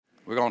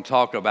We're going to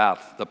talk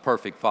about the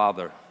perfect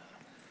Father.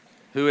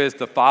 Who is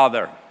the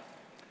Father?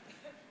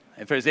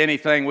 If there's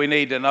anything we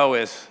need to know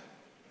is,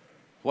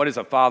 what is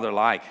a father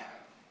like?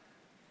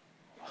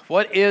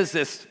 What is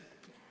this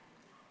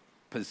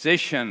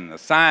position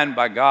assigned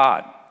by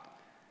God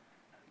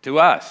to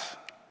us?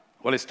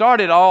 Well, it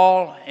started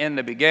all in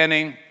the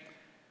beginning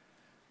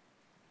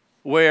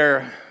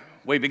where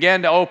we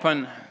began to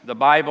open the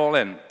Bible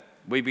and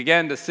we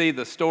began to see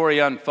the story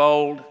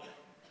unfold.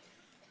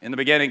 In the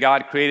beginning,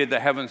 God created the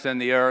heavens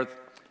and the earth.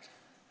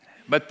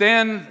 But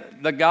then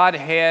the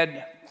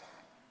Godhead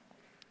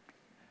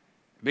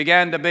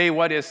began to be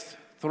what is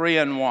 3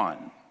 in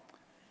 1.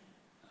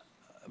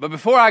 But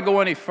before I go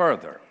any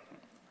further,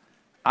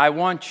 I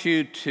want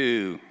you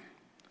to,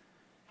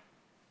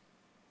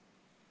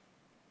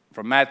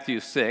 from Matthew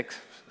 6,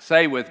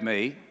 say with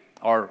me,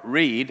 or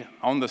read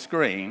on the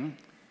screen,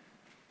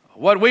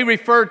 what we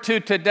refer to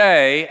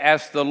today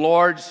as the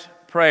Lord's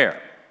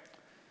Prayer.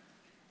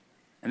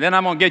 And then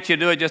I'm going to get you to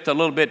do it just a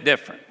little bit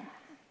different.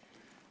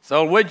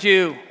 So would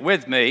you,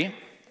 with me,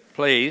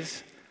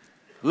 please,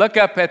 look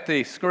up at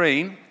the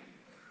screen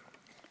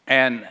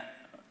and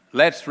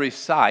let's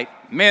recite,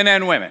 men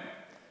and women,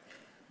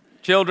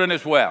 children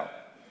as well.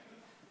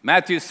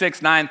 Matthew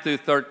 6, 9 through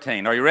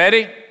 13. Are you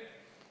ready?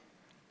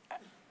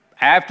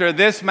 After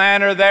this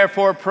manner,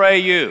 therefore, pray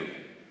you,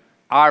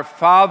 Our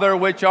Father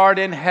which art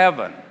in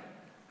heaven,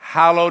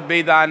 hallowed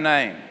be thy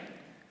name.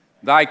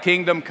 Thy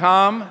kingdom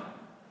come,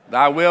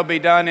 thy will be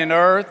done in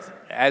earth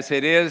as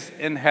it is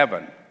in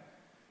heaven.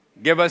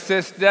 Give us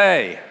this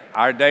day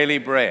our daily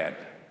bread,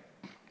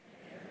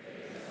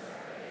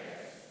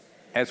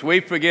 as we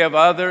forgive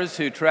others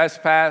who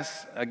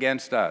trespass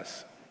against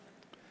us.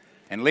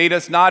 And lead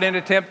us not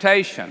into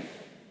temptation,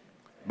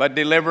 but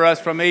deliver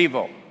us from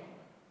evil.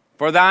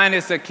 For thine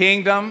is the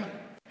kingdom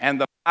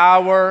and the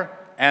power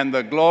and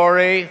the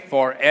glory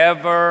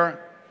forever.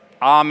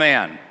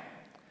 Amen.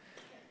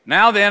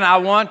 Now then, I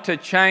want to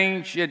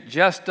change it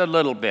just a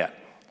little bit.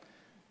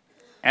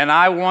 And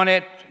I want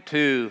it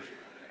to,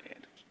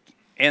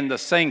 in the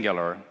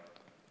singular,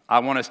 I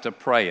want us to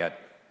pray it,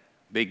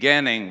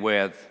 beginning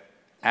with,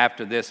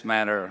 after this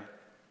manner,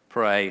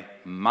 pray,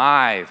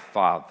 my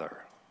Father,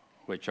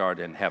 which art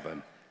in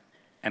heaven.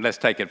 And let's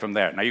take it from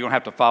there. Now, you're going to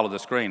have to follow the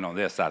screen on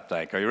this, I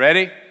think. Are you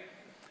ready?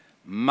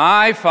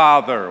 My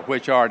Father,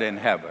 which art in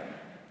heaven,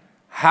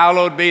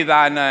 hallowed be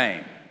thy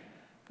name.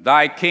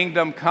 Thy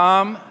kingdom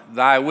come,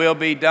 thy will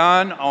be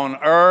done on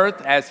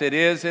earth as it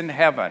is in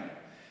heaven.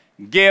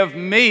 Give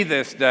me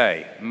this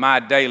day my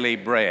daily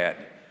bread,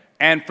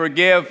 and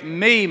forgive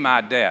me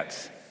my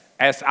debts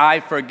as I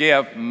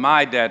forgive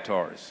my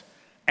debtors.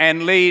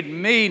 And lead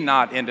me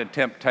not into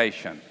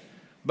temptation,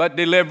 but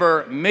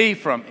deliver me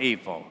from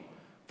evil.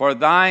 For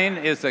thine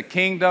is the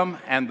kingdom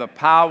and the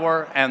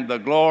power and the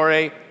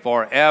glory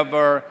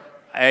forever.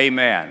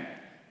 Amen.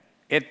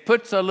 It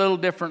puts a little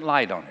different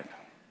light on it.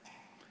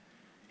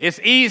 It's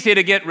easy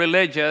to get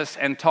religious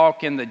and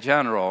talk in the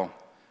general,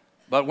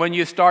 but when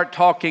you start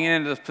talking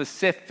into the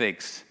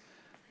specifics,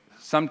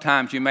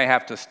 sometimes you may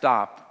have to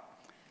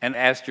stop and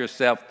ask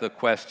yourself the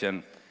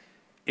question,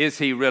 is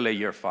he really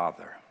your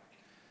Father?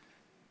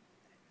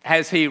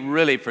 Has he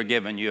really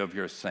forgiven you of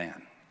your sin?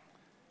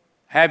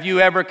 Have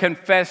you ever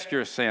confessed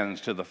your sins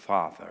to the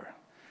Father?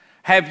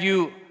 Have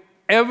you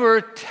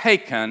ever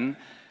taken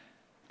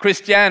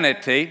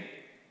Christianity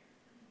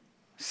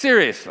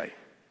seriously,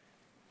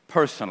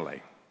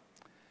 personally?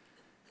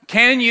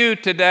 Can you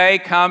today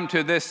come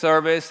to this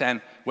service and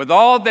with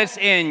all that's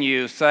in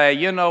you say,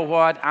 you know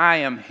what, I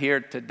am here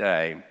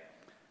today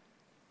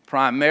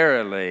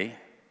primarily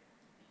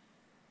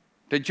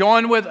to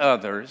join with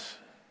others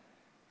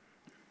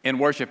in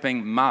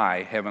worshiping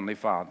my Heavenly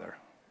Father,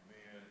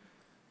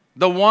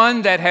 the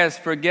one that has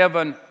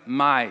forgiven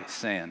my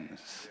sins,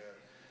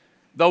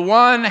 the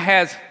one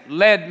has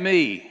led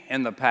me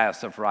in the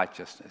paths of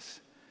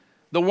righteousness,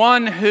 the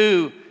one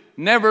who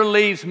never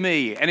leaves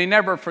me and he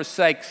never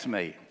forsakes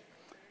me.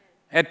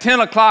 At 10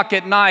 o'clock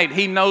at night,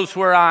 he knows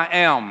where I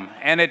am,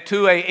 and at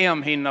 2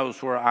 a.m., he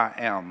knows where I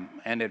am,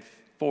 and at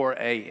 4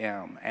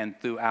 a.m., and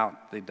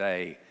throughout the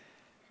day,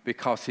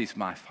 because he's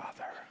my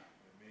Father.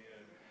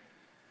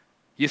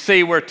 You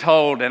see, we're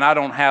told, and I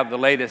don't have the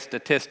latest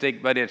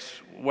statistic, but it's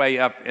way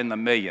up in the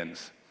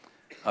millions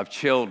of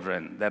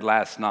children that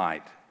last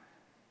night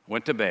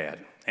went to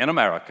bed in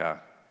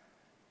America,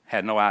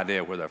 had no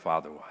idea where their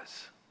father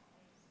was,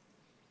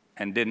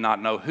 and did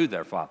not know who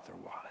their father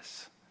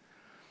was.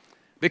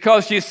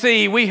 Because you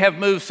see, we have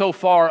moved so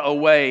far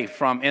away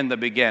from in the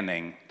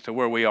beginning to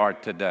where we are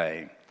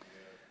today,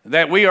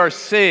 that we are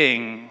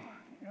seeing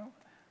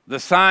the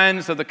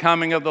signs of the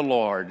coming of the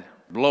Lord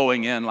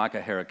blowing in like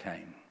a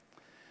hurricane.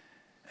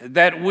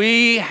 That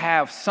we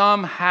have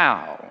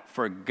somehow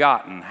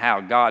forgotten how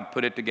God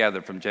put it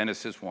together from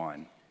Genesis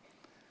 1.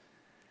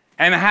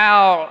 And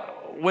how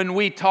when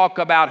we talk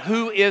about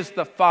who is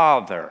the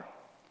Father,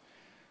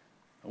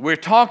 we're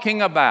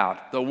talking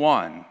about the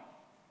one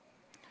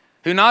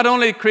who not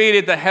only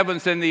created the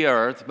heavens and the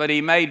earth, but he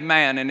made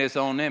man in his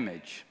own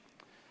image.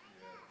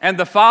 And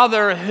the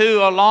Father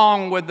who,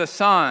 along with the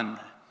Son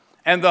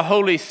and the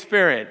Holy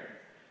Spirit,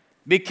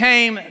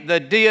 became the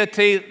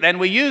deity, and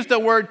we use the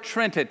word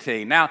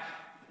Trinity. Now,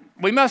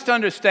 we must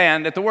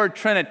understand that the word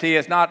Trinity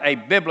is not a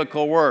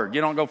biblical word.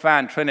 You don't go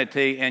find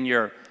Trinity in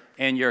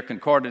your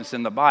concordance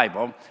in the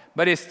Bible,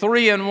 but it's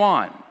 3 in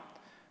 1.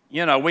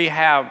 You know, we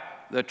have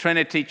the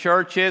Trinity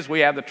churches, we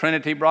have the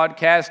Trinity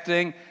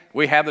broadcasting,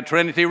 we have the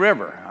Trinity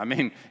River.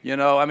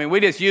 We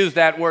just use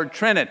that word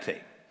Trinity.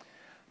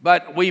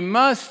 But we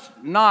must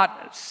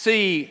not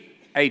see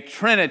a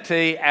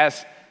Trinity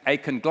as a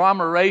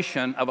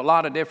conglomeration of a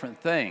lot of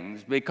different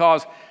things,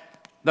 because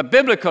the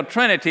biblical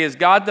Trinity is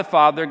God the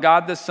Father,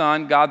 God the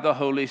Son, God the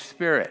Holy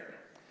Spirit.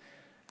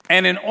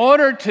 And in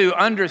order to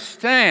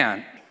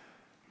understand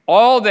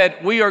all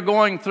that we are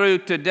going through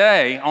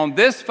today on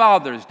this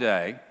Father's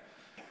Day,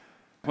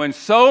 when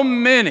so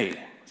many,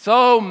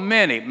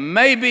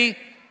 maybe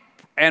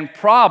and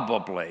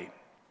probably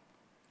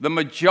the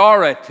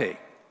majority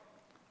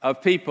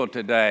of people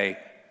today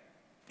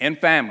in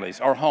families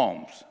or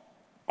homes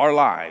or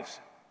lives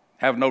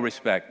have no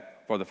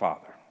respect for the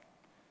Father.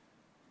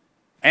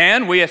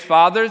 And we as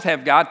fathers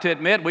have got to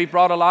admit we've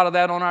brought a lot of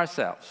that on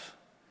ourselves.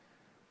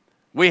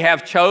 We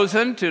have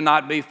chosen to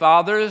not be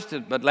fathers,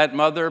 but let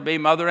mother be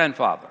mother and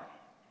father.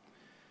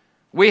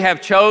 We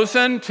have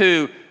chosen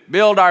to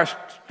build our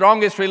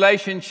strongest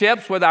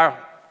relationships with our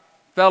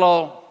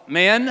fellow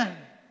men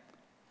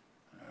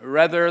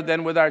rather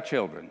than with our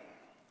children.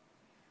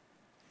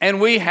 And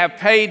we have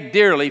paid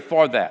dearly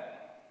for that.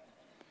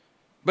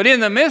 But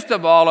in the midst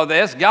of all of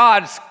this,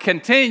 God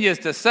continues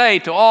to say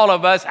to all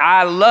of us,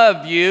 I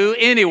love you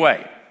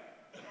anyway.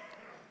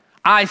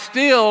 I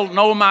still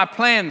know my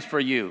plans for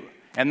you,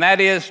 and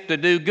that is to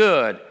do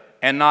good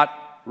and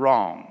not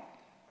wrong.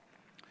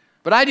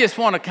 But I just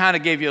want to kind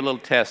of give you a little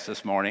test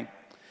this morning,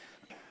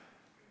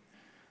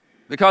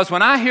 because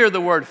when I hear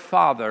the word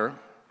Father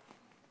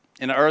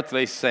in an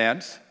earthly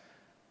sense,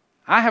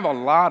 I have a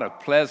lot of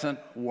pleasant,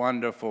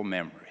 wonderful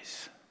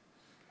memories.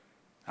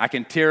 I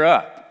can tear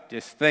up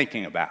just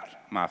thinking about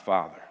my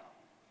father,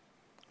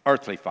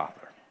 earthly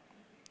father.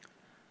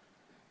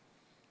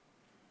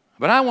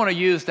 But I want to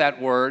use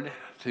that word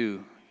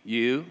to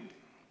you,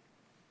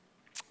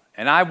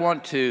 and I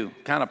want to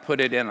kind of put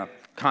it in a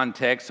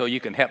context so you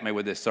can help me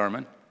with this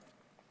sermon.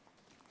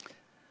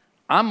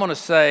 I'm going to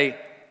say,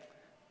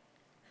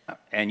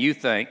 and you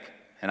think,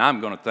 and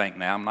I'm going to think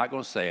now, I'm not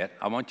going to say it,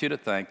 I want you to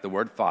think the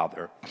word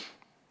Father,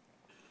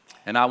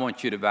 and I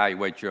want you to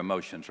evaluate your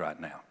emotions right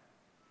now.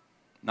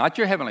 Not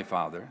your heavenly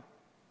Father,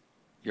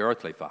 your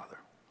earthly father.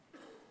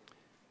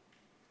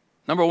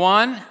 Number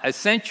one,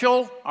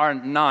 essential or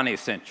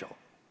non-essential?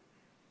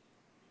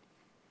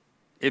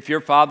 If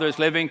your father is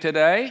living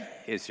today,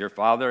 is your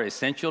father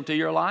essential to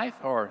your life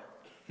or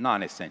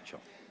non-essential?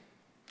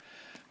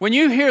 When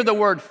you hear the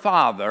word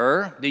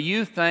father, do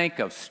you think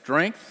of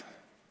strength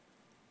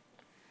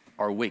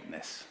or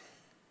weakness?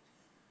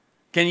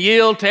 Can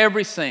yield to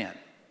every sin,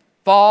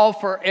 fall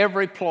for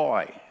every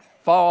ploy,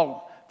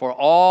 fall for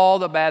all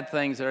the bad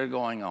things that are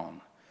going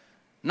on.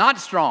 Not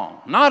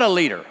strong, not a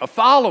leader, a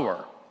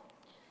follower.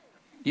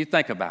 You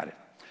think about it.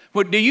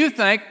 What do you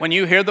think when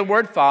you hear the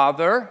word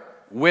Father,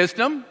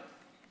 wisdom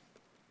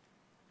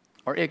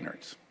or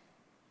ignorance?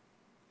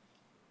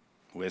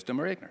 Wisdom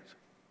or ignorance?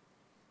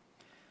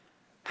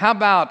 How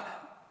about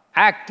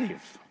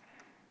active,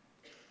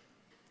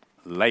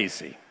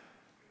 lazy?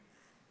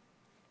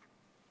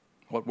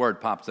 What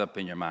word pops up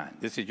in your mind?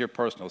 This is your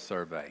personal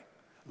survey.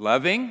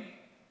 Loving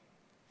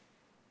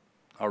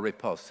or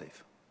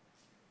repulsive?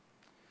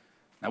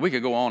 Now, we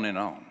could go on and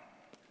on.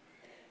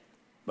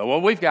 But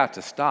what we've got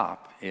to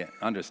stop and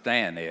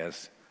understand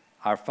is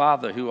our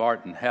Father who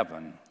art in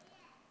heaven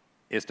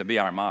is to be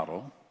our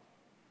model.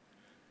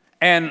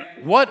 And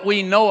what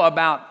we know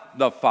about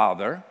the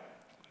Father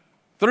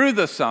through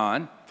the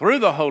Son, through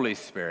the Holy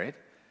Spirit,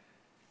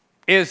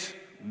 is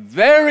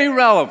very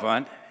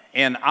relevant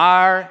in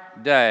our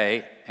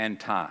day and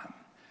time.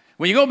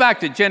 When you go back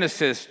to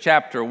Genesis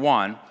chapter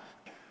 1,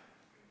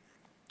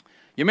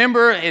 you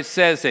remember it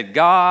says that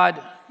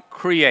God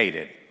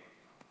created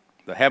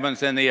the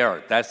heavens and the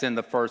earth. That's in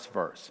the first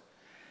verse.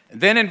 And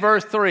then in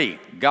verse 3,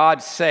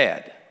 God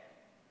said,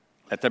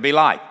 "Let there be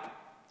light."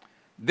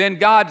 Then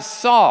God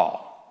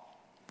saw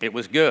it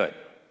was good.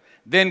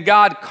 Then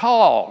God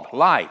called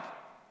light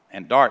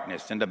and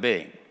darkness into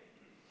being.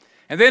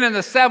 And then in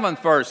the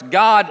 7th verse,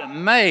 God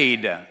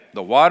made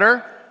the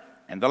water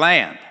and the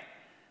land.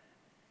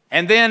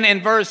 And then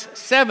in verse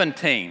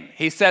 17,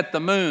 he set the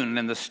moon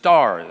and the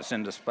stars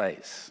into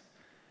space.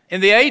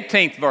 In the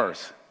 18th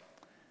verse,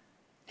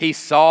 he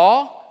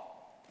saw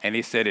and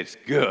he said, "It's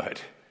good.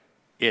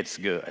 It's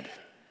good."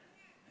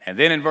 And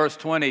then in verse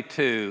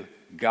 22,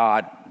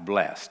 God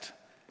blessed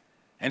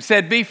and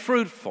said, "Be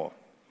fruitful,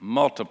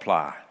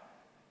 multiply,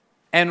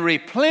 and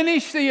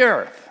replenish the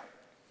earth."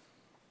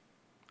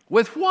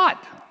 With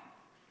what?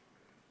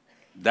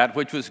 That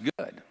which was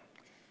good.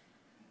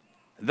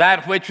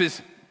 That which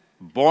was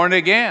born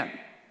again,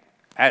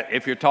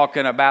 if you're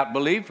talking about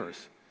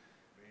believers.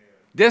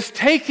 Just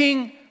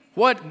taking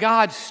what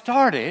God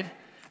started,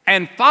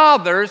 and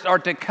fathers are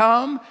to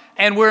come,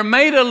 and we're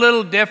made a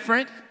little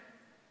different.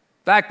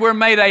 In fact, we're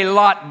made a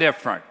lot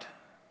different.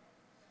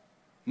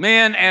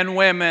 Men and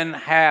women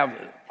have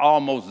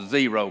almost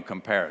zero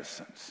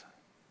comparisons,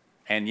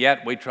 and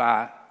yet we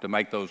try to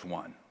make those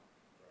one.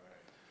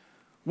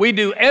 We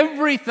do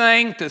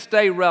everything to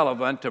stay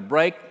relevant, to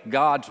break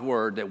God's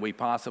word that we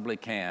possibly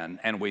can,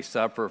 and we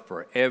suffer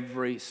for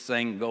every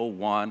single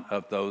one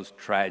of those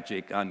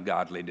tragic,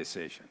 ungodly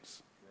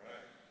decisions.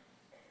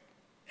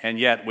 And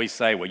yet we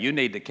say, well, you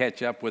need to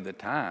catch up with the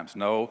times.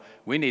 No,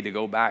 we need to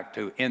go back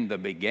to in the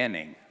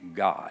beginning,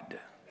 God.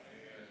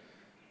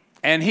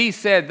 And he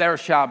said, there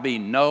shall be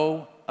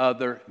no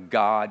other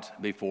gods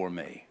before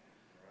me.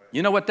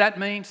 You know what that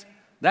means?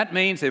 That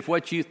means if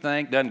what you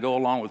think doesn't go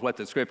along with what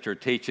the Scripture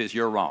teaches,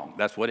 you're wrong.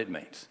 That's what it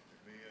means.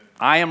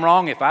 I am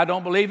wrong if I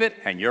don't believe it,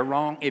 and you're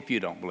wrong if you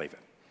don't believe it.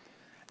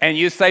 And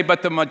you say,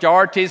 but the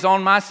majority's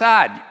on my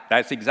side.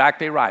 That's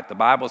exactly right. The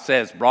Bible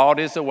says, broad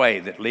is the way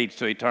that leads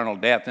to eternal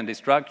death and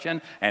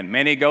destruction, and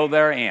many go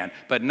therein.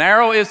 But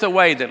narrow is the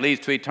way that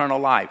leads to eternal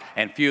life,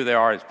 and few there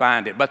are that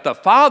find it. But the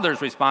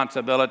Father's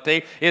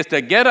responsibility is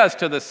to get us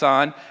to the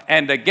Son,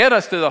 and to get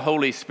us to the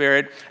Holy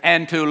Spirit,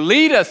 and to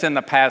lead us in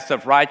the paths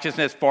of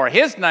righteousness for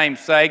His name's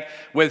sake.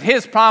 With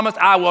His promise,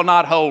 I will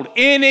not hold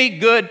any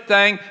good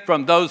thing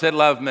from those that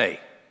love me.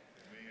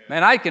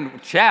 Man, I can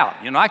shout.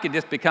 I could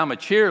just become a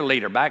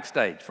cheerleader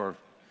backstage for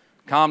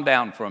calm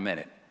down for a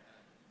minute,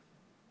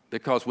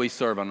 because we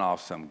serve an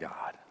awesome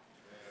God.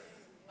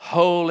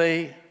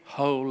 Holy,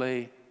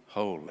 holy,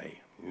 holy,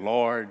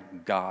 Lord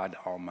God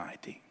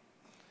Almighty.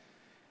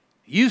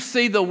 You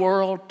see the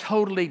world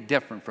totally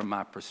different from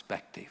my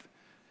perspective.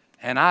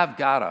 And I've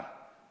got an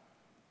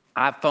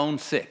iPhone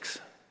 6,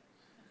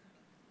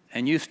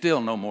 and you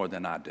still know more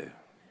than I do.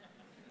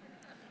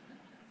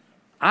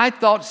 I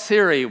thought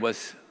Siri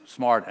was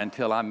smart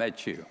until I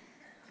met you.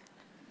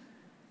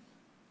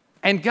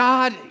 And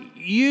God,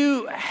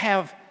 you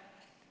have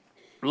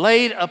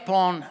laid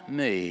upon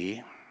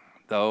me,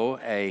 though,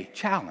 a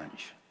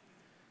challenge.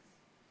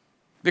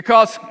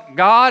 Because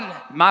God,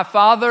 my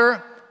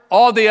Father,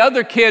 all the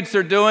other kids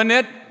are doing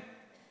it.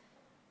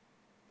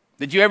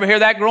 Did you ever hear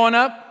that growing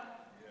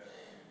up?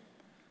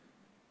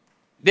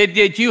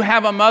 Did you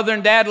have a mother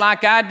and dad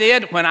like I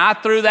did? When I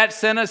threw that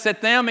sentence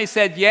at them, he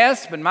said,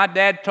 yes, but my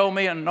dad told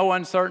me in no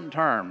uncertain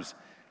terms,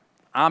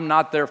 I'm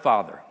not their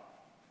father.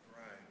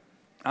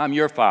 I'm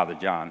your father,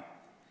 John,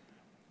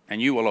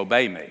 and you will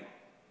obey me. Amen.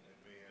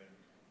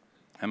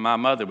 And my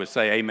mother would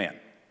say, amen.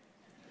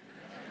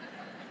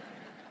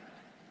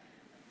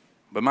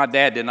 But my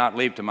dad did not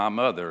leave to my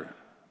mother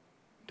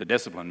to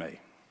discipline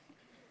me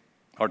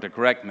or to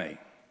correct me.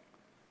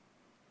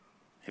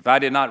 If I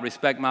did not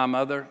respect my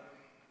mother,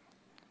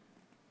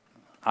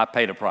 I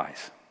paid a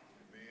price.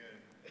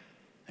 Amen.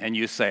 And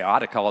you say, I ought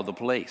to call the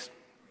police.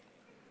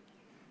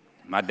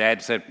 My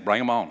dad said, bring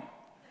them on.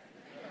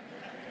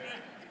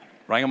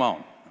 Bring them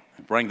on.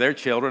 Bring their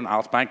children,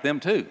 I'll spank them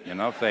too.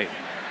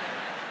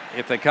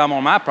 If they come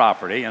on my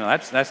property,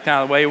 that's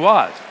kind of the way he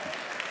was.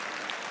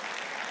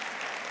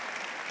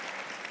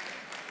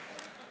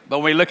 But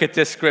when we look at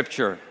this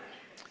scripture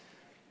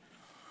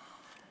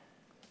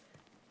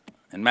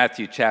in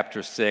Matthew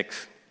chapter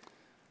 6,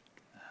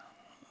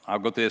 I'll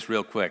go through this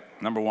real quick.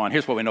 Number one,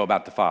 here's what we know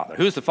about the Father.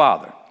 Who's the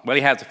Father? Well,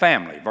 He has a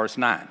family, verse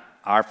 9,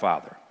 our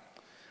Father.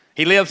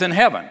 He lives in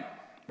heaven,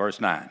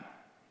 verse 9.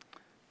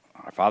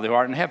 Our Father who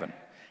art in heaven.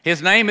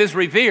 His name is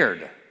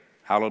revered.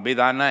 Hallowed be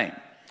thy name.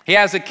 He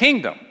has a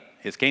kingdom.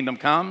 His kingdom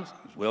comes,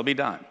 His will be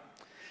done.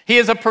 He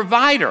is a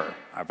provider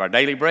of our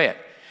daily bread.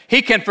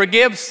 He can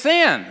forgive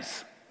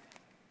sins.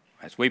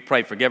 As we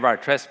pray, forgive our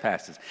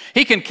trespasses.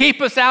 He can keep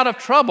us out of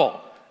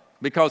trouble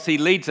because He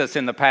leads us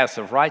in the paths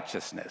of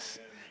righteousness.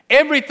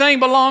 Everything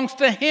belongs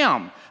to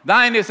Him.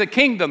 Thine is the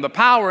kingdom, the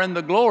power, and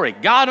the glory.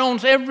 God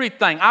owns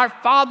everything. Our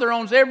Father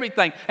owns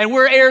everything. And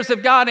we're heirs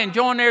of God and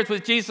joint heirs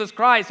with Jesus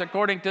Christ,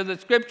 according to the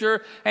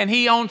Scripture. And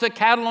He owns the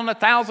cattle on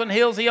 1,000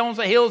 hills. He owns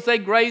the hills they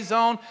graze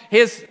on.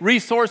 His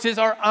resources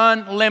are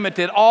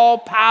unlimited. All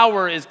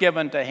power is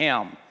given to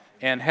Him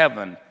in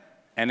heaven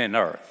and in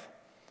earth.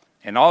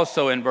 And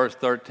also in verse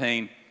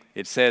 13,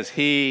 it says,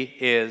 He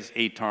is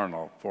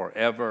eternal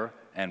forever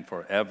and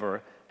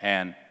forever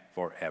and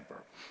forever.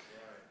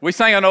 We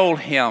sang an old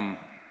hymn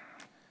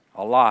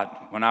a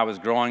lot when I was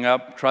growing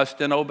up, trust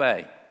and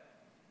obey.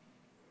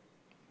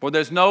 For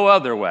there's no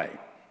other way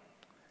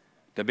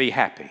to be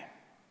happy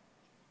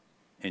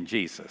in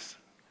Jesus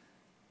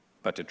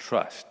but to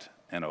trust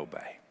and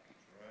obey.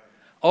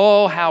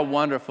 Oh, how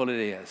wonderful it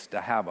is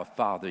to have a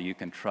Father you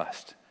can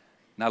trust.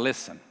 Now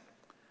listen,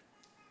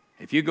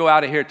 if you go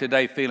out of here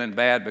today feeling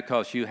bad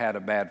because you had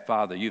a bad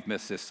father, you've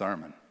missed this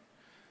sermon.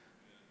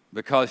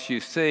 Because you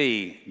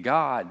see,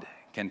 God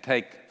can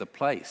take the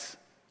place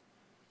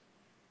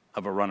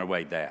of a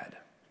runaway dad,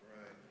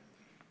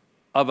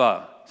 of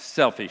a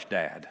selfish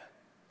dad,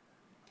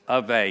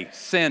 of a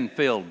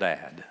sin-filled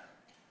dad.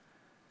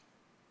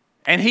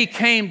 And He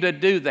came to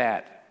do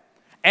that.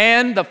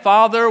 And the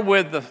Father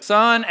with the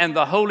Son and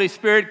the Holy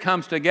Spirit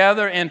comes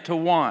together into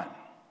one.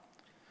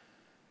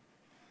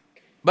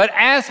 But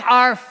as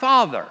our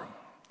Father,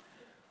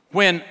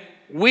 when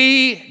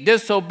we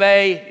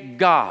disobey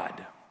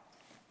God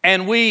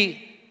and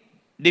we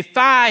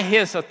defy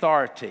His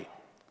authority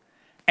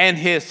and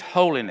His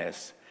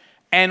holiness,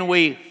 and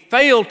we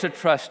fail to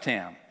trust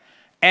Him,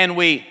 and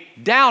we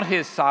doubt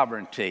His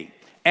sovereignty,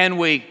 and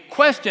we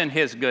question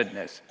His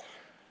goodness,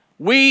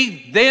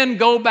 we then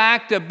go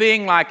back to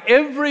being like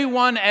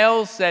everyone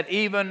else that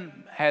even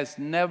has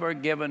never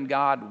given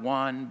God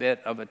one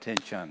bit of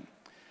attention.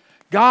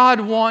 God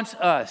wants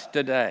us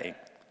today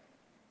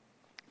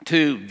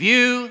to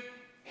view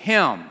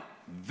Him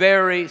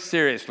very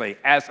seriously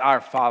as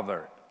our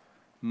Father,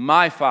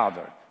 my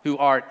Father who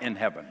art in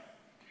heaven.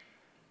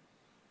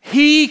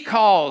 He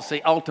calls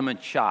the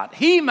ultimate shot.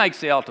 He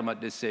makes the ultimate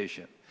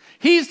decision.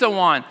 He's the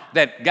one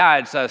that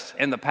guides us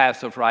in the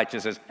paths of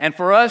righteousness. And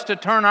for us to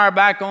turn our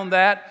back on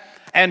that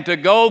and to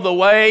go the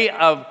way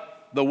of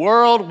the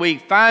world, we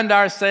find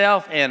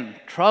ourselves in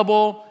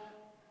trouble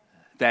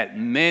that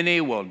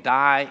many will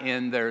die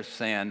in their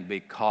sin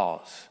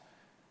because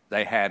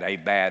they had a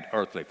bad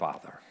earthly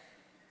father.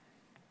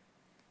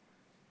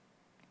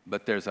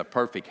 But there's a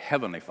perfect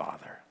heavenly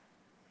Father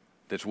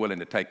that's willing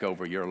to take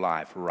over your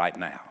life right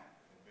now.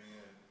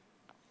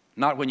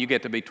 Not when you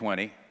get to be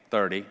 20,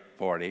 30,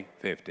 40,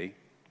 50,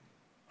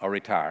 or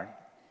retire,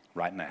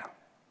 right now.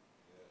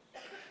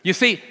 You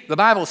see, the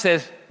Bible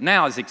says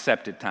now is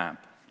accepted time.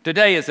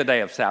 Today is the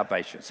day of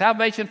salvation.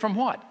 Salvation from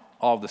what?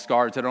 All the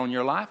scars that are on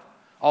your life,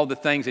 all the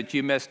things that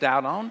you missed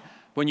out on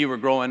when you were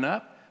growing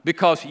up,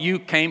 because you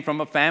came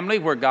from a family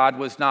where God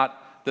was not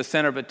the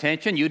center of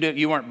attention.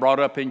 You weren't brought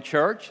up in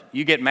church.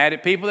 You get mad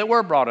at people that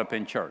were brought up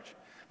in church.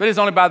 But it's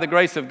only by the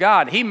grace of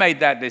God. He made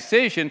that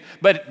decision.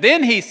 But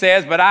then he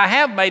says, but I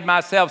have made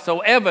myself so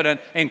evident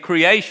in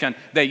creation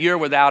that you're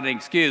without an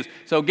excuse.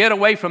 So get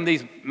away from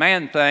these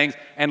man things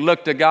and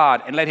look to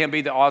God and let Him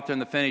be the author and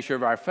the finisher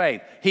of our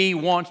faith. He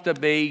wants to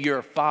be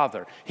your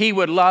Father. He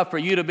would love for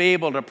you to be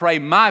able to pray,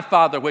 my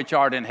Father which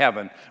art in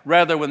heaven,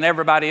 rather than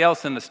everybody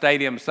else in the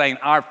stadium saying,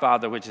 our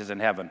Father which is in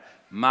heaven.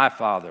 My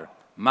Father,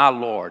 my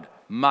Lord,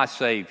 my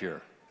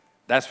Savior.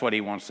 That's what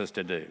He wants us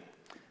to do.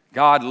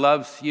 God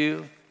loves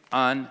you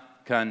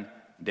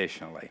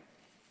unconditionally.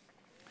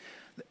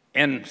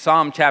 In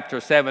Psalm chapter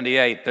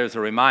 78, there's a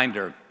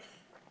reminder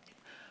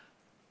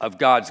of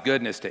God's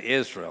goodness to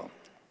Israel.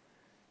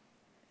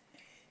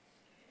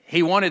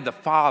 He wanted the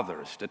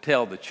fathers to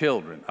tell the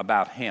children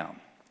about Him.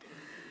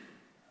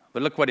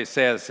 But look what it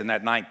says in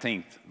that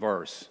 19th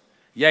verse.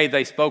 Yea,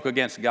 they spoke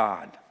against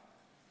God.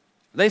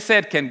 They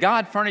said, can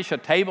God furnish a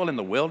table in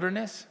the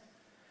wilderness?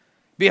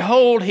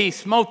 Behold, He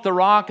smote the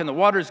rock, and the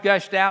waters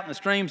gushed out, and the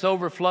streams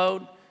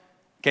overflowed.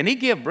 Can He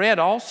give bread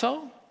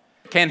also?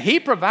 Can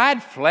He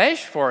provide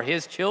flesh for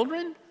His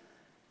children?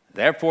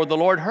 Therefore the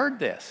Lord heard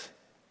this.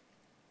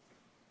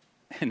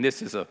 And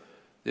this is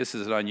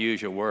an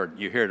unusual word.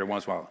 You hear it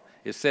once in a while.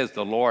 It says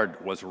the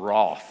Lord was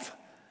wroth.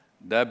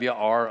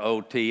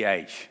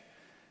 W-R-O-T-H.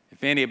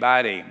 If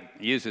anybody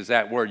uses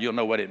that word, you'll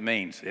know what it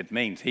means. It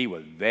means He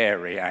was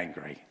very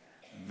angry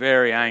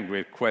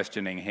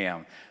questioning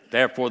Him.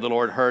 Therefore the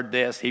Lord heard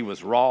this. He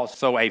was wroth.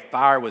 So a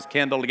fire was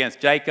kindled against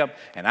Jacob,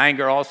 and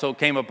anger also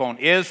came upon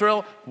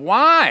Israel.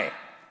 Why?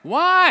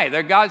 Why?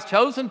 They're God's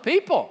chosen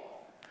people.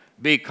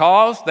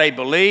 Because they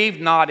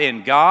believed not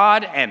in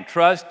God and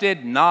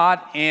trusted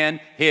not in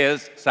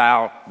His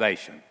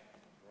salvation.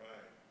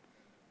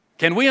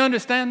 Can we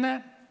understand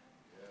that?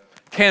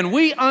 Can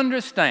we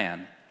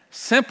understand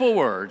simple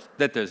words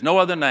that there's no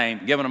other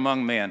name given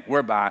among men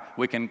whereby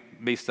we can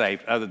be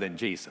saved other than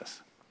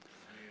Jesus?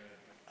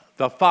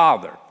 The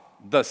Father,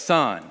 the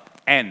Son,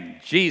 and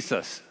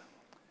Jesus,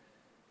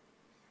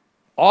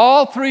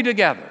 all three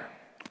together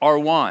are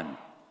one.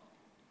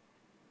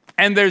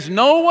 And there's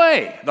no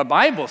way, the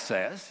Bible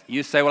says,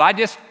 you say, well, I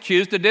just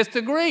choose to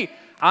disagree.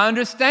 I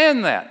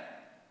understand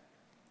that.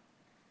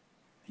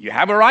 You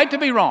have a right to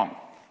be wrong.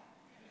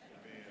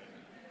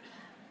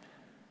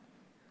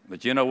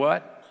 But you know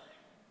what?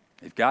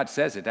 If God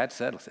says it, that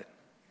settles it.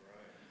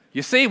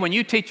 You see, when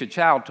you teach a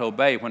child to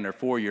obey when they're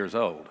 4 years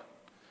old,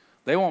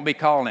 they won't be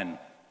calling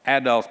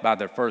adults by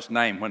their first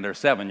name when they're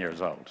 7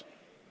 years old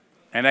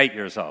and 8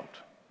 years old.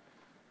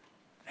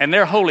 And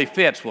their holy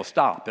fits will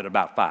stop at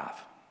about 5.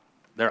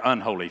 Their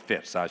unholy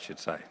fits, I should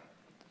say.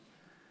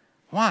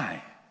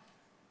 Why?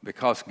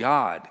 Because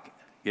God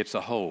gets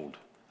a hold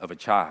of a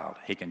child.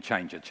 He can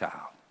change a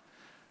child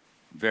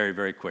very,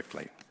 very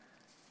quickly.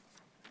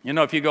 You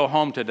know, if you go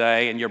home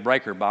today and your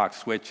breaker box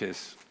switch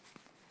is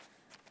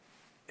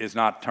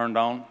not turned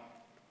on,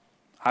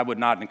 I would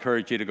not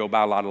encourage you to go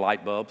buy a lot of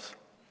light bulbs.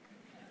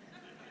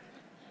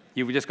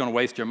 You were just going to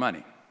waste your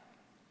money.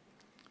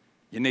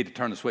 You need to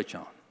turn the switch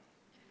on.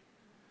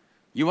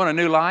 You want a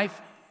new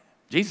life?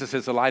 Jesus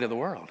is the light of the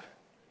world.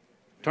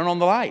 Turn on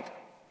the light.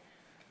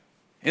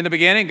 In the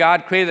beginning,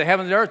 God created the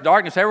heavens and earth,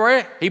 darkness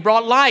everywhere. He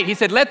brought light. He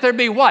said, let there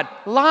be what?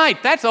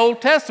 Light. That's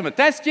Old Testament.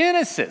 That's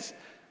Genesis.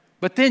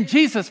 But then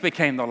Jesus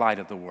became the light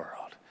of the world.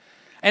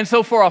 And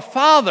so for a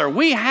father,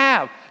 we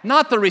have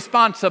not the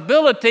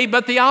responsibility,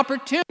 but the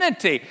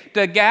opportunity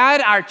to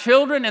guide our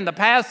children in the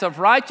paths of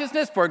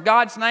righteousness for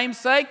God's name's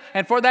sake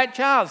and for that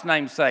child's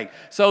name's sake,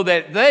 so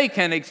that they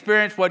can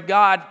experience what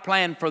God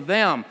planned for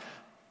them.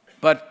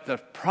 But the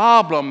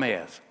problem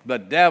is the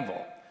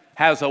devil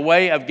has a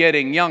way of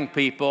getting young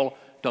people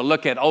to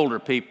look at older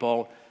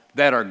people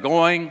that are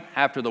going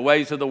after the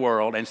ways of the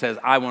world and says,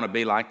 I want to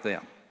be like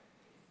them.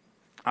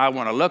 I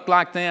want to look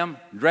like them,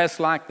 dress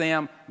like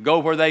them, go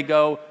where they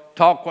go,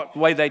 talk the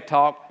way they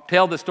talk,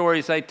 tell the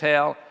stories they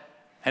tell,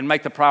 and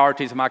make the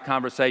priorities of my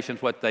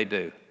conversations what they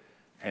do.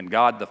 And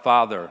God the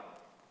Father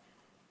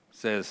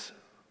says,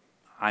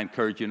 I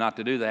encourage you not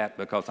to do that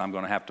because I'm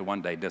going to have to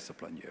one day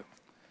discipline you.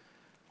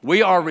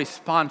 We are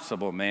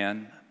responsible,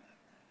 men,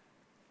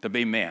 to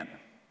be men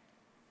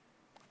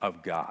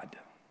of God.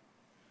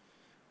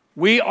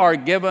 We are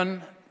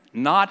given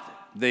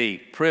not the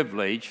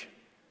privilege,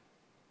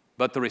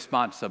 but the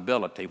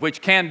responsibility,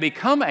 which can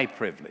become a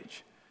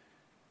privilege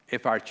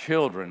if our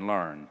children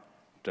learn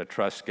to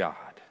trust God.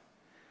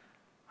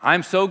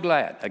 I'm so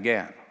glad,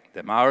 again,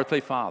 that my earthly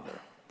father,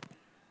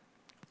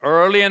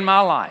 early in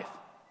my life,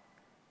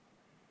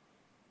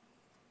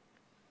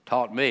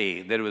 taught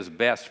me that it was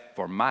best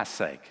for my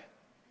sake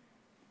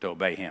to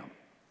obey him.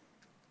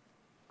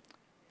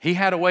 He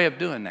had a way of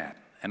doing that,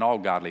 and all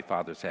godly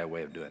fathers have a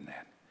way of doing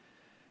that.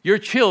 Your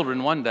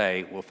children one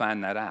day will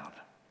find that out.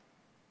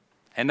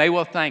 And they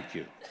will thank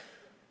you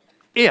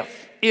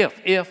if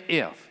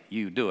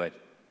you do it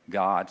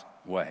God's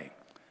way.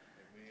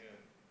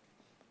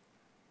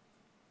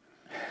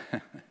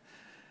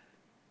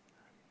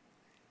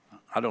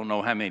 I don't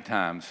know how many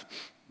times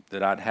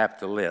that I'd have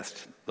to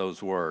list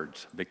those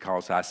words,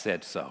 because I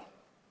said so.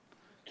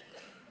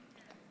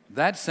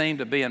 That seemed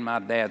to be in my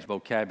dad's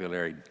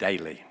vocabulary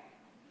daily.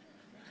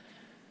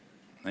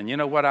 And you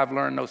know what I've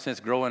learned, though, since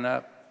growing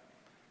up?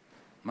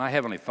 My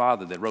Heavenly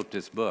Father that wrote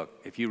this book,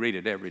 if you read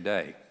it every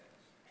day,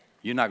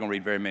 you're not going to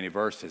read very many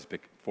verses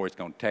before it's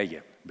going to tell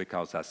you,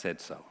 because I said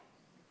so.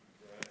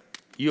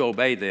 You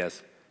obey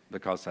this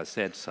because I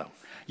said so.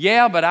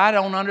 Yeah, but I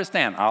don't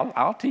understand.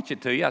 I'll teach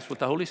it to you. That's what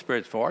the Holy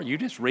Spirit's for. You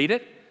just read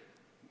it,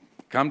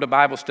 come to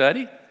Bible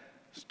study,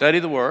 study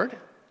the Word,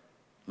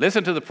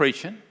 listen to the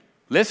preaching,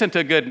 listen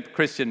to good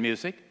Christian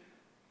music,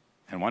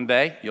 and one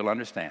day you'll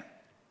understand.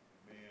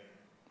 Amen.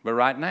 But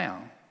right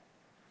now,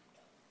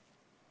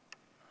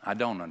 I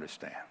don't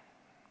understand,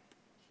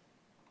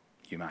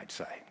 you might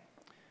say.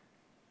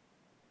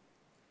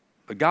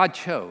 But God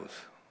chose,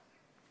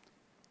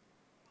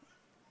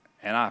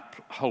 and I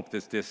hope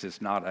this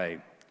is not a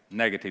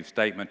negative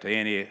statement to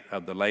any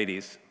of the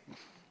ladies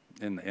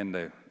in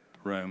the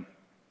room,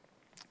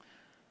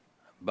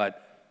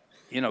 but,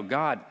 you know,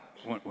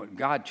 when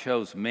God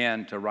chose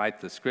men to write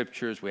the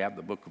scriptures, we have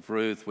the book of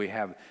Ruth, we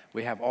have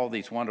all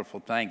these wonderful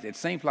things. It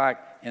seems like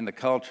in the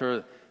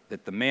culture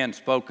that the men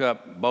spoke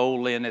up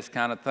boldly in this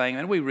kind of thing.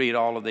 And we read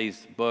all of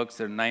these books.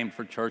 They're named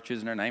for churches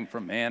and they're named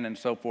for men and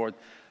so forth.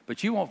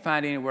 But you won't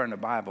find anywhere in the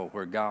Bible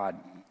where God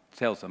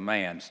tells a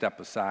man, step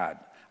aside.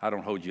 I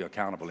don't hold you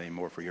accountable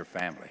anymore for your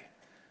family.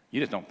 You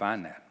just don't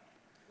find that.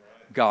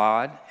 Right.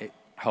 God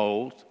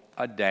holds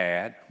a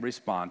dad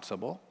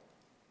responsible,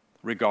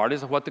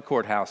 regardless of what the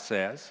courthouse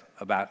says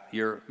about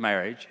your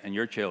marriage and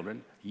your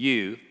children.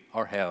 You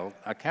are held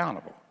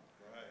accountable.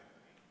 Right.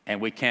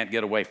 And we can't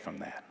get away from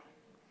that.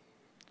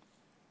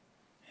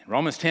 In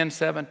Romans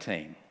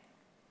 10:17,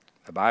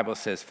 the Bible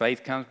says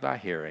faith comes by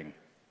hearing,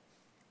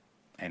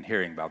 and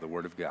hearing by the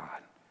Word of God.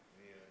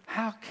 Amen.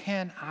 How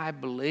can I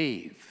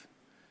believe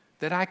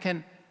that I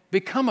can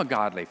become a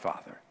godly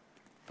father?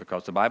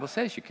 Because the Bible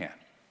says you can.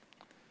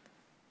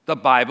 The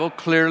Bible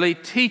clearly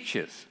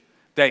teaches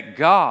that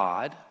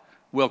God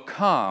will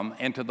come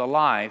into the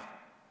life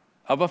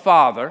of a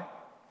father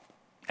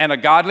and a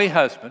godly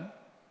husband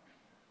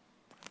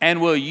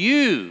and will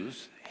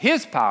use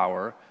his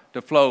power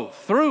to flow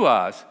through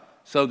us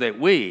so that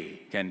we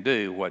can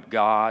do what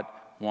God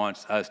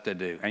wants us to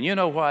do. And you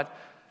know what?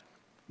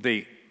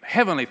 The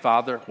Heavenly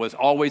Father was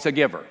always a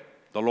giver.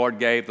 The Lord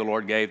gave, the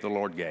Lord gave, the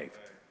Lord gave.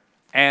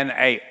 And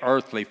an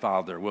earthly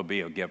father will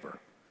be a giver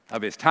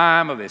of his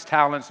time, of his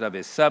talents, of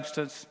his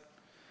substance.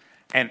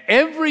 And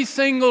every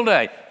single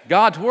day,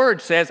 God's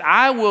Word says,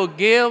 I will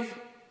give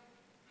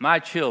my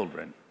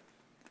children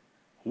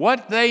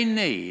what they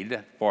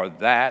need for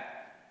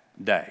that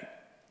day.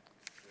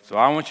 So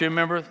I want you to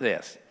remember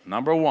this.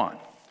 Number one,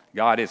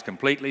 God is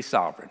completely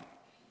sovereign.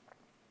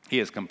 He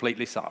is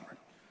completely sovereign.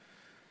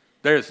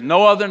 There is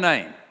no other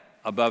name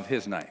above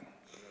his name.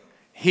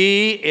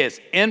 He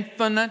is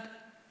infinitely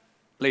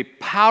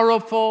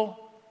powerful,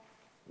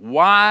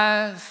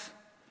 wise,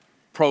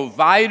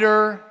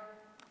 provider,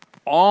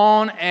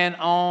 on and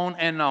on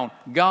and on.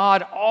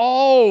 God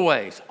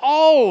always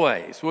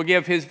will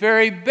give his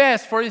very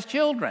best for his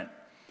children.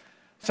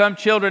 Some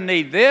children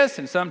need this,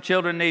 and some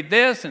children need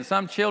this, and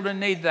some children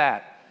need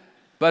that.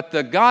 But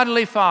the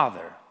godly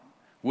Father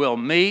will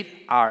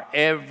meet our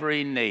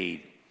every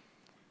need.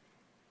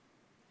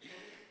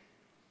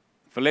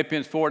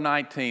 Philippians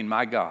 4:19,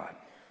 my God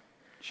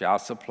shall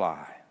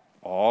supply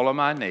all of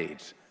my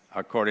needs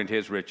according to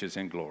his riches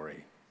in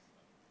glory.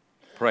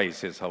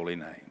 Praise his holy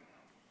name.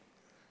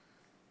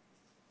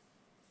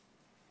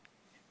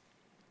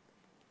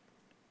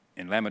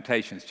 In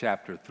Lamentations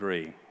chapter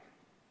 3,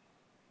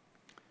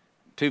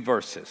 2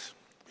 verses.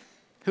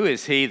 Who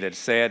is he that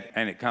said,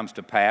 and it comes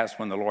to pass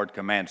when the Lord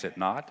commands it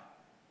not?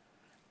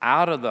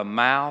 Out of the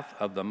mouth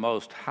of the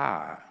Most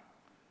High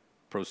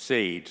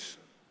proceeds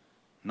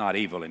not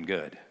evil and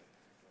good.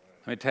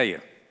 Let me tell you,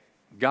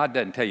 God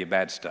doesn't tell you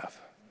bad stuff.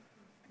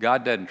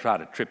 God doesn't try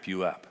to trip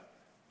you up.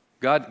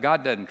 God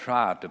doesn't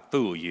try to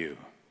fool you.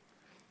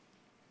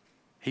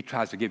 He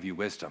tries to give you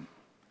wisdom.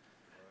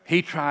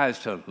 He tries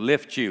to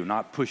lift you,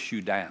 not push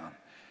you down.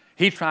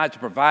 He tries to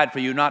provide for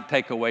you, not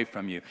take away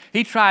from you.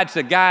 He tries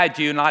to guide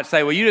you, not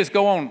say, well, you just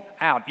go on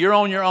out. You're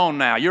on your own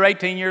now. You're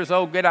 18 years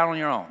old. Get out on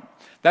your own.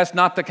 That's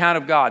not the kind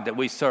of God that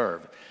we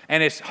serve.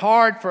 And it's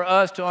hard for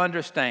us to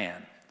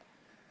understand.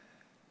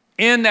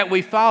 In that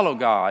we follow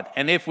God,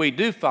 and if we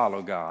do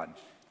follow God,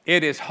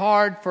 it is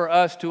hard for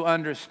us to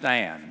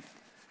understand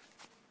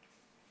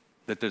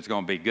that there's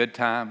going to be good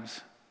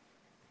times,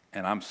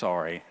 and I'm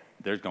sorry,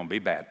 there's going to be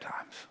bad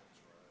times.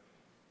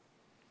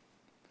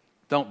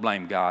 Don't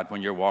blame God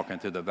when you're walking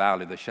through the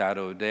valley of the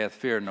shadow of death.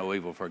 Fear no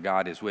evil, for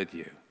God is with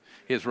you.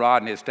 His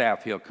rod and his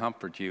staff, he'll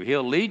comfort you.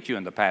 He'll lead you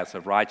in the paths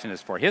of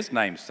righteousness for his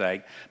name's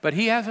sake. But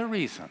he has a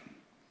reason.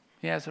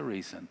 He has a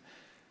reason.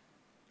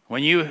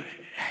 When you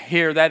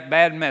hear that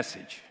bad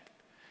message,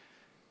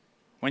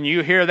 when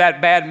you hear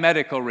that bad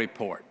medical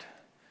report,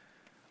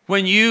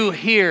 when you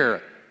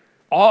hear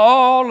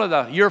all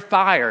of you're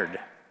fired,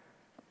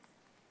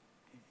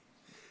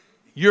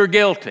 you're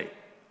guilty,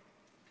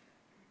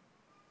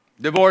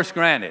 divorce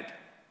granted,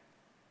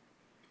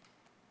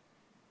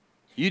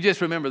 you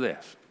just remember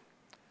this.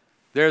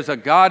 There's a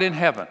God in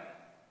heaven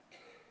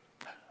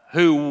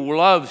who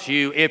loves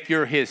you if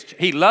you're his.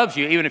 He loves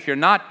you even if you're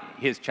not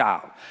his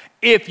child.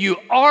 If you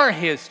are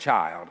his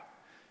child,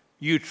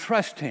 you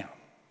trust him.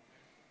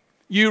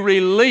 You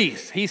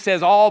release. He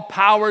says, all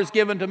power is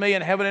given to me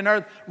in heaven and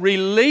earth.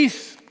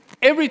 Release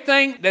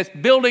everything that's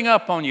building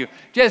up on you.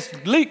 Just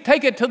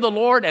take it to the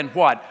Lord and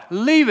what?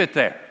 Leave it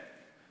there.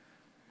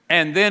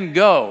 And then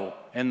go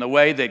in the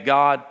way that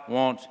God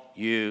wants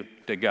you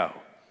to go.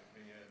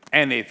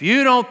 And if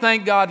you don't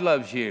think God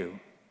loves you,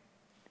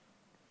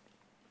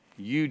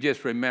 you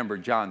just remember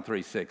John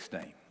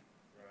 3:16.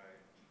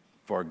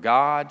 For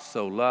God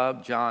so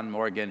loved John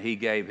Morgan, he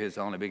gave his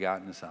only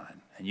begotten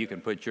son. And you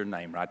can put your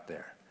name right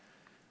there.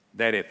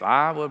 That if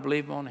I would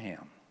believe on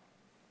him,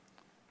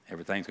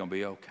 everything's going to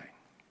be okay.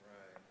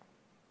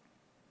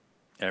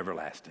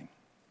 Everlasting.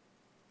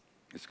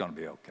 It's going to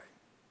be okay.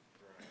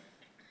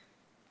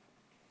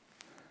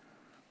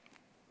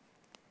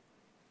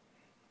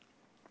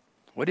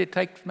 What did it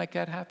take to make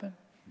that happen?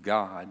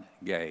 God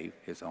gave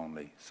his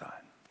only son.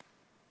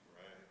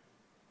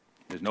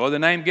 There's no other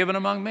name given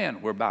among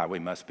men whereby we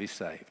must be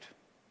saved.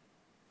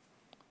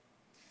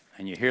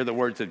 And you hear the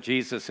words of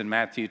Jesus in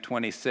Matthew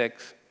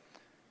 26,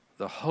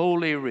 the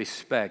holy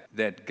respect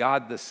that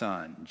God the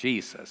Son,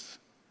 Jesus,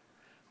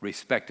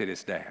 respected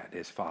his dad,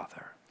 his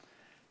father.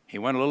 He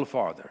went a little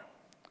farther.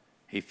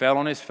 He fell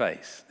on his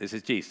face, this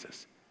is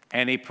Jesus,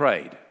 and he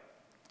prayed,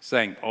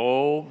 saying,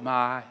 "Oh,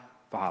 my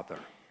Father."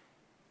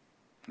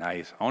 Now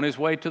he's on his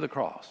way to the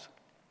cross.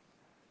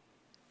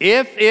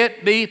 If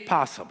it be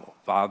possible,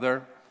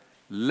 Father,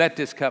 let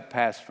this cup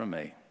pass from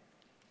me.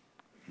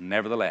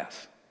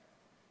 Nevertheless,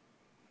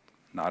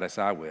 not as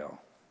I will,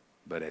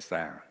 but as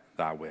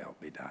thy will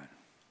be done.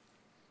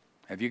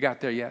 Have you got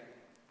there yet?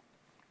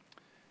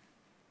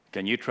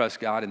 Can you trust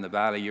God in the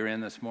valley you're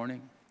in this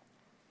morning?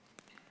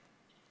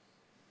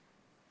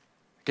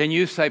 Can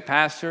you say,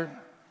 Pastor,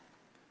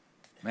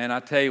 man,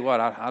 I tell you what,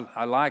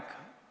 I like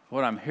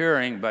what I'm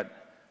hearing, but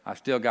I've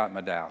still got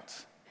my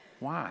doubts.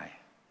 Why?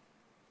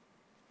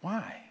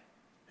 Why?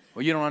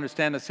 Well, you don't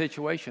understand the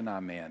situation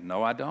I'm in.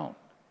 No, I don't.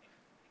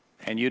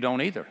 And you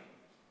don't either.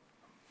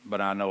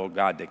 But I know a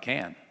God that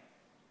can.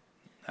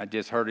 I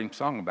just heard him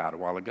song about it a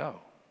while ago.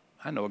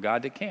 I know a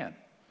God that can.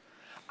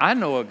 I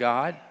know a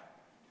God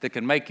that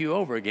can make you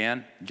over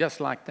again just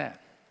like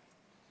that.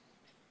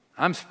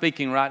 I'm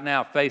speaking right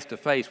now face to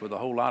face with a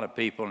whole lot of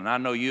people, and I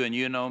know you and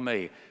you know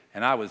me.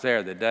 And I was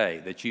there the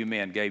day that you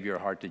men gave your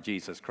heart to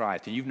Jesus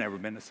Christ, and you've never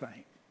been the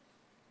same.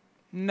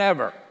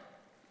 Never.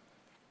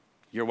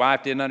 Your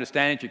wife didn't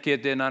understand it, your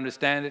kids didn't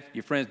understand it,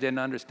 your friends didn't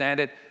understand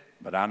it,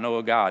 but I know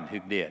a God who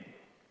did.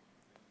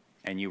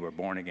 And you were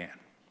born again.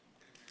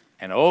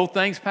 And old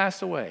things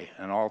passed away,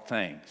 and all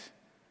things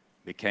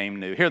became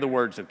new. Hear the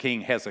words of King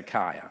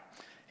Hezekiah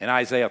in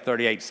Isaiah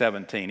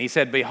 38:17. He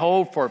said,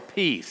 "Behold, for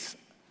peace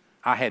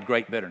I had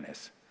great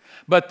bitterness.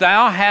 But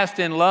thou hast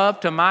in love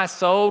to my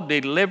soul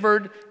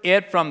delivered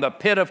it from the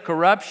pit of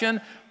corruption,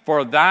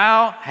 for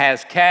thou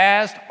hast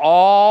cast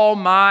all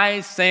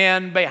my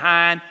sin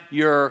behind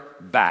your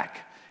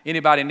back."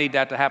 Anybody need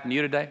that to happen to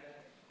you today?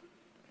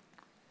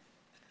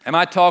 Am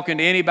I talking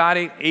to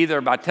anybody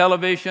either by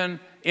television,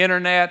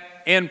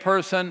 internet, in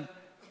person,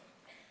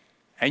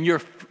 and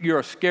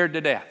you're scared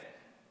to death?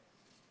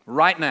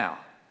 Right now,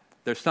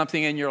 there's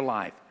something in your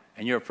life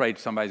and you're afraid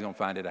somebody's going to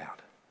find it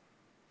out.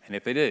 And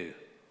if they do,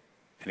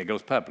 and it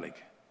goes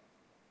public,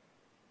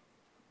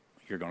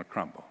 you're going to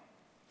crumble.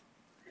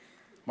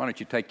 Why don't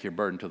you take your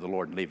burden to the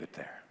Lord and leave it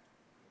there?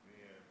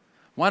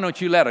 Why don't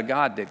you let a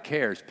God that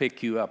cares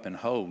pick you up and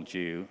hold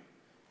you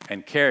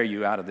and carry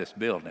you out of this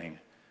building,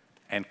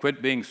 and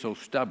quit being so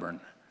stubborn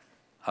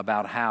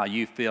about how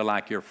you feel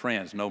like your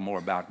friends know more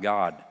about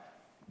God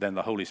than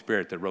the Holy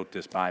Spirit that wrote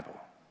this Bible.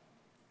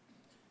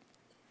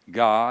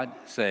 God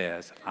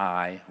says,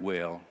 I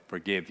will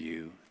forgive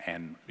you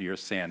and your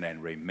sin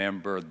and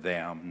remember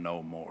them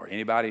no more.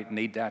 Anybody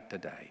need that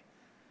today?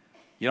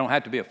 You don't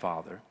have to be a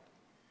father.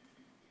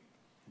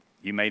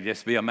 You may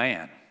just be a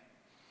man.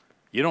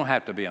 You don't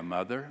have to be a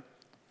mother.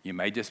 You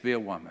may just be a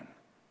woman.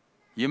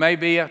 You may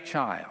be a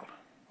child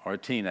or a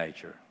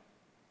teenager.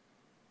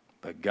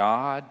 But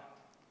God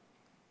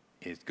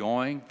is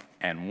going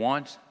and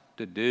wants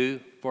to do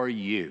for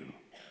you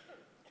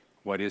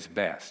what is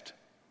best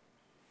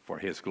for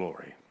His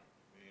glory.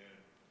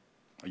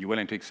 Are you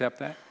willing to accept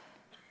that?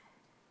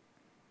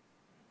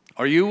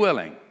 Are you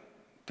willing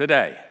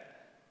today,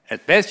 as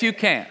best you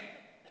can,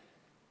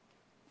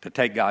 to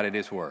take God at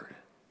His word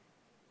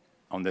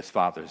on this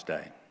Father's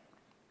Day?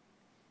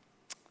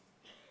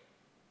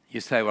 You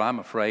say, well, I'm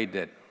afraid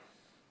that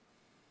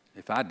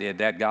if I did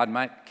that, God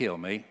might kill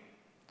me.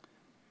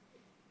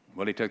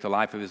 Well, He took the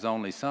life of His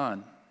only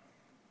Son.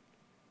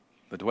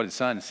 But what did the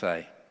Son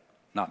say?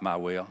 Not my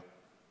will,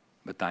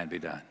 but thine be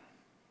done.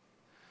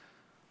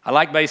 I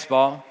like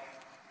baseball.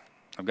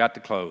 I've got to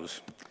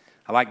close.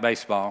 I like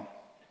baseball.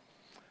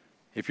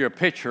 If you're a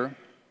pitcher,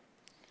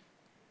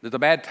 there's a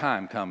bad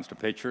time comes to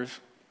pitchers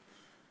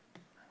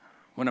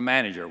when a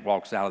manager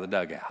walks out of the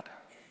dugout.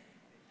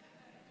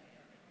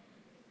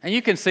 And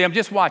you can see them,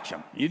 just watch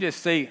them. You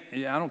just see,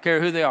 I don't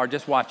care who they are,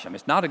 just watch them.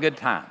 It's not a good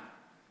time.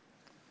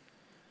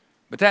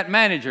 But that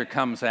manager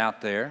comes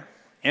out there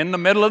in the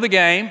middle of the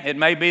game. It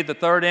may be the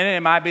third inning,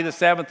 it might be the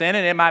seventh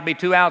inning, it might be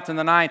 2 outs in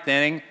the ninth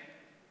inning,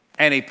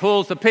 and he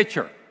pulls the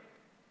pitcher.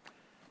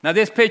 Now,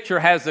 this pitcher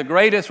has the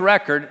greatest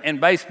record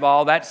in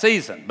baseball that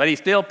season, but he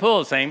still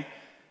pulls him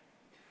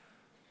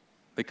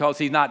because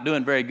he's not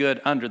doing very good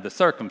under the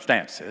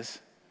circumstances.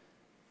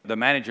 The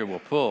manager will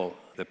pull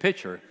the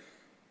pitcher.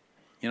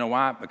 You know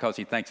why? Because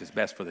he thinks it's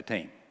best for the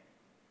team.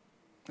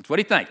 That's what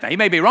he thinks. Now, he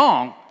may be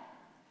wrong,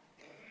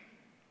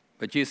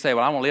 but you say,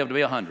 well, I want to live to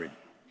be 100.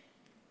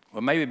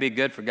 Well, maybe it'd be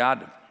good for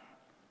God to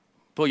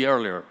pull you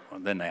earlier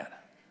than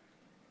that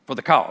for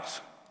the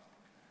cause.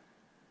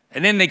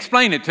 And then they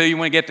explain it to you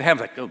when you get to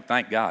heaven. Like, oh,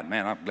 thank God,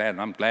 man,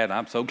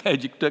 I'm so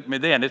glad you took me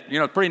then. It's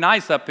pretty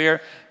nice up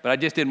here, but I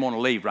just didn't want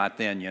to leave right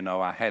then.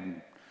 I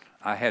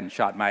hadn't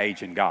shot my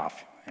age in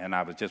golf, and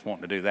I was just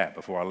wanting to do that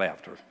before I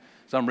left. Or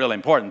some really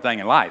important thing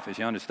in life, as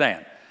you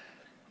understand.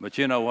 But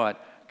you know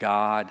what?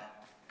 God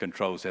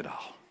controls it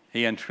all.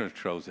 He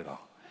controls it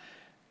all.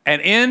 And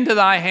into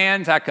thy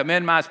hands I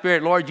commend my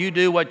spirit. Lord, you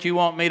do what you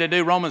want me to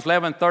do. Romans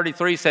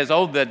 11:33 says,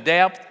 oh, the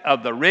depth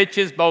of the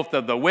riches, both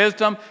of the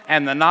wisdom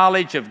and the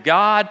knowledge of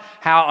God,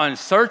 how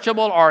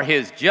unsearchable are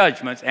His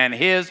judgments and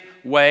His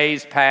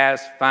ways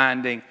past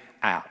finding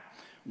out.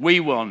 We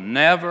will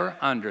never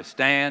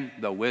understand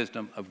the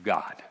wisdom of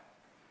God.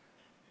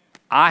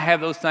 I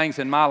have those things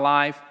in my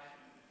life.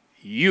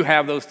 You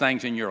have those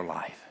things in your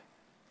life.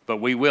 But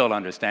we will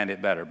understand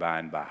it better by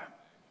and by.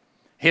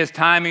 His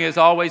timing is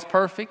always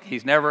perfect.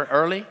 He's never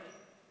early.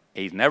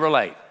 He's never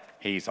late.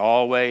 He's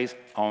always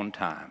on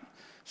time.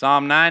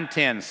 Psalm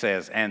 9:10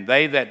 says, and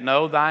they that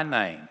know thy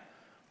name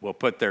will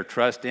put their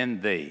trust in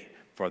thee.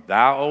 For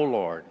thou, O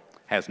Lord,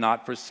 hast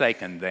not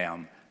forsaken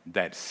them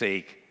that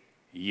seek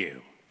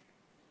you.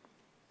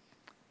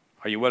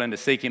 Are you willing to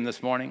seek Him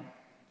this morning?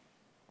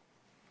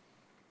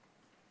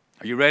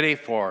 Are you ready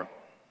for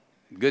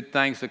good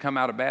things to come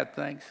out of bad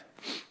things?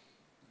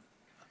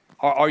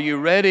 Are you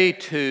ready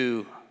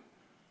to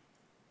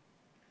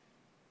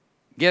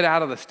get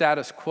out of the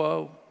status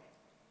quo?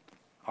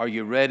 Are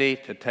you ready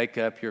to take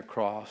up your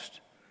cross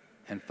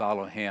and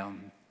follow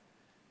Him?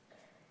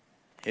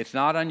 It's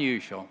not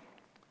unusual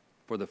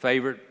for the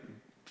favorite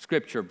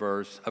scripture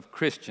verse of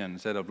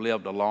Christians that have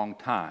lived a long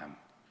time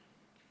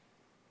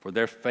for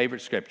their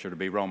favorite scripture to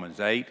be Romans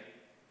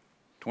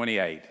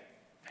 8:28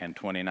 and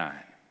 29.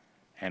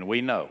 And we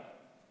know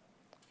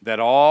that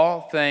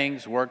all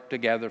things work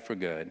together for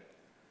good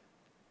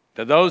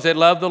to those that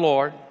love the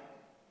Lord,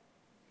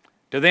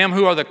 to them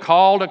who are the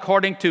called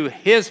according to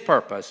His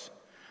purpose,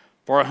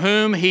 for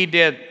whom He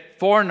did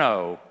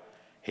foreknow,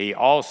 He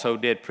also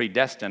did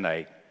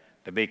predestinate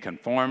to be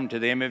conformed to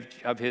the image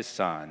of His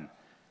Son,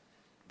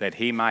 that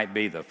He might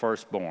be the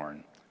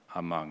firstborn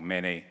among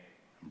many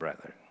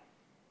brethren.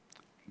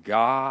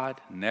 God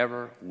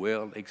never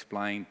will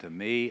explain to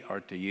me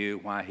or to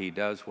you why He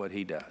does what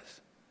He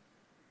does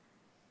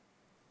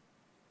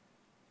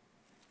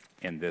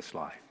in this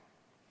life,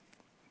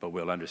 but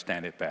we'll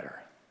understand it better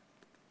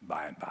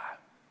by and by.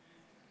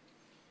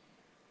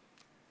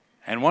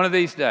 And one of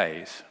these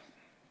days,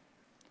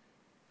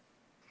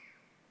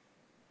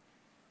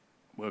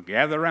 we'll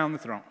gather around the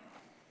throne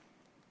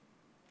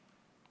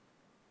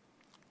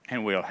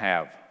and we'll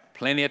have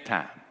Plenty of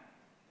time.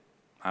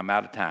 I'm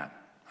out of time.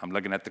 I'm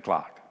looking at the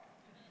clock.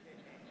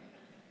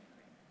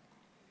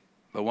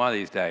 But one of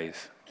these days,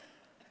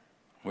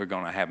 we're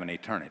going to have an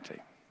eternity.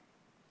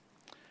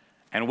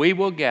 And we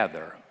will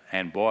gather,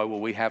 and boy,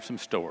 will we have some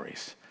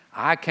stories.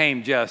 I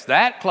came just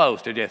that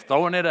close to just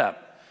throwing it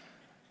up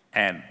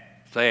and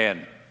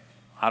saying,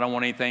 I don't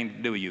want anything to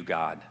do with you,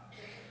 God.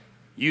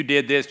 You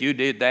did this, you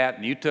did that,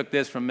 and you took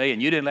this from me,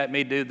 and you didn't let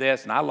me do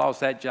this, and I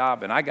lost that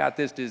job, and I got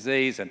this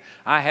disease, and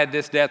I had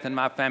this death in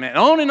my family, and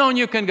on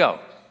you can go.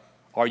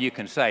 Or you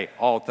can say,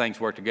 all things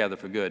work together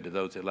for good to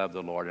those that love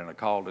the Lord and are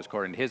called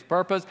according to his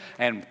purpose,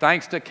 and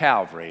thanks to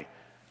Calvary,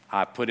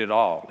 I put it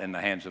all in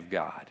the hands of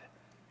God.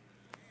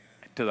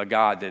 To the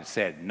God that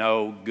said,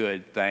 no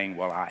good thing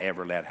will I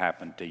ever let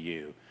happen to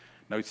you.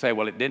 No, you say,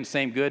 well, it didn't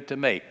seem good to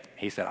me.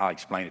 He said, I'll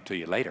explain it to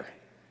you later.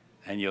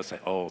 And you'll say,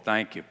 oh,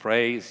 thank you.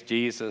 Praise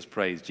Jesus,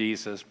 praise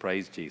Jesus,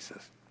 praise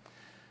Jesus.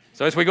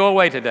 So as we go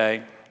away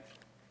today,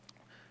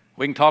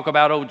 we can talk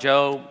about old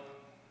Job.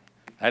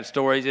 That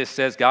story just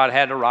says God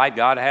had a right,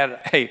 God had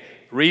a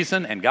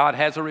reason, and God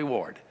has a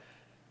reward.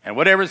 And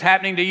whatever's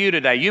happening to you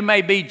today, you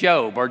may be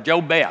Job or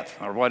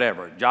Jobeth or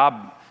whatever.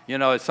 Job,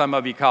 as some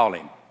of you call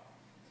him.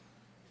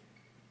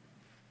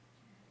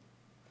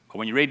 But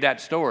when you read that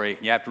story,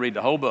 you have to read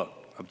the whole book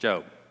of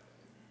Job.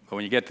 But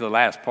when you get to the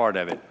last part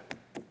of it,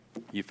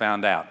 you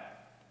found out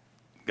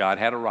God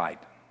had a right,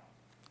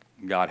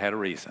 God had a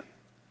reason,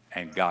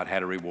 and God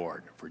had a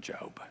reward for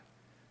Job.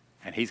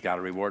 And he's got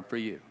a reward for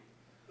you.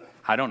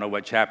 I don't know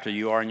what chapter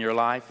you are in your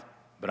life,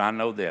 but I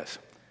know this,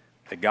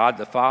 that God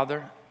the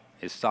Father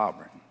is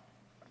sovereign,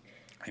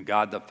 and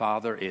God the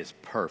Father is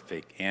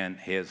perfect in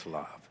his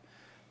love.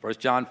 1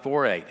 John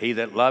 4:8, he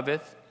that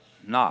loveth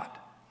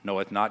not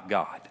knoweth not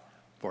God,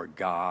 for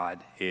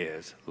God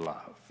is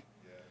love.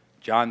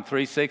 John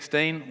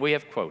 3:16, we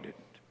have quoted.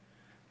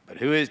 But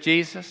who is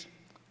Jesus?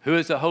 Who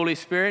is the Holy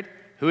Spirit?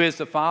 Who is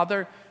the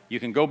Father? You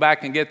can go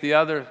back and get the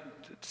other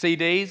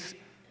CDs,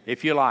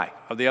 if you like,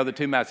 of the other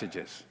two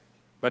messages.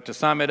 But to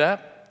sum it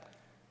up,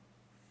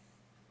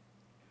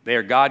 they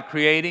are God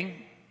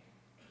creating,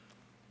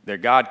 they're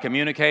God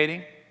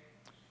communicating,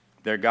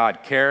 they're God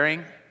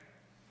caring,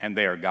 and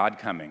they are God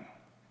coming.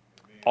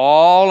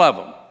 All of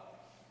them.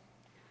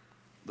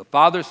 The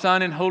Father,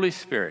 Son, and Holy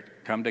Spirit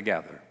come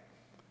together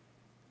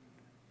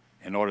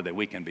in order that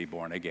we can be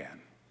born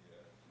again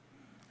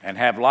and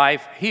have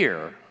life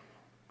here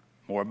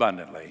more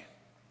abundantly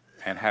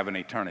and have an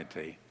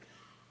eternity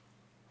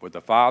with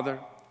the Father,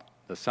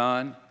 the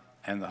Son,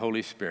 and the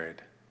Holy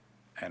Spirit,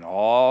 and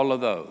all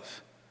of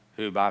those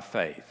who by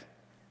faith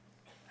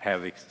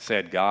have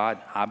said,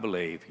 God, I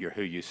believe you're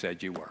who you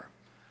said you were.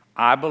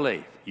 I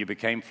believe you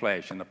became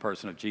flesh in the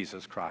person of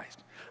Jesus Christ.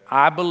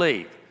 I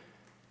believe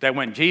that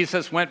when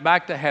Jesus went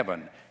back to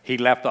heaven, he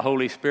left the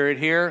Holy Spirit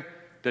here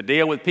to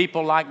deal with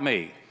people like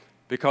me,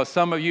 because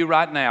some of you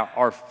right now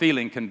are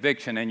feeling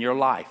conviction in your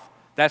life.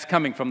 That's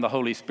coming from the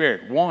Holy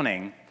Spirit,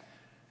 wanting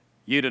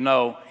you to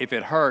know if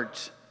it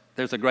hurts,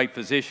 there's a great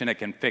physician that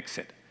can fix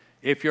it.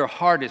 If your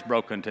heart is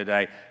broken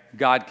today,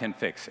 God can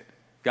fix it.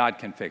 God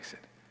can fix it.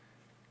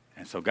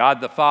 And so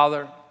God the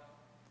Father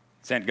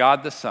sent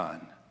God the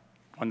Son.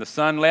 When the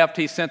Son left,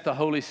 he sent the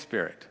Holy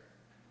Spirit.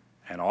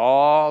 And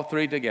all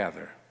three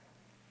together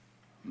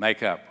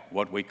make up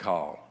what we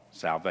call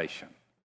salvation.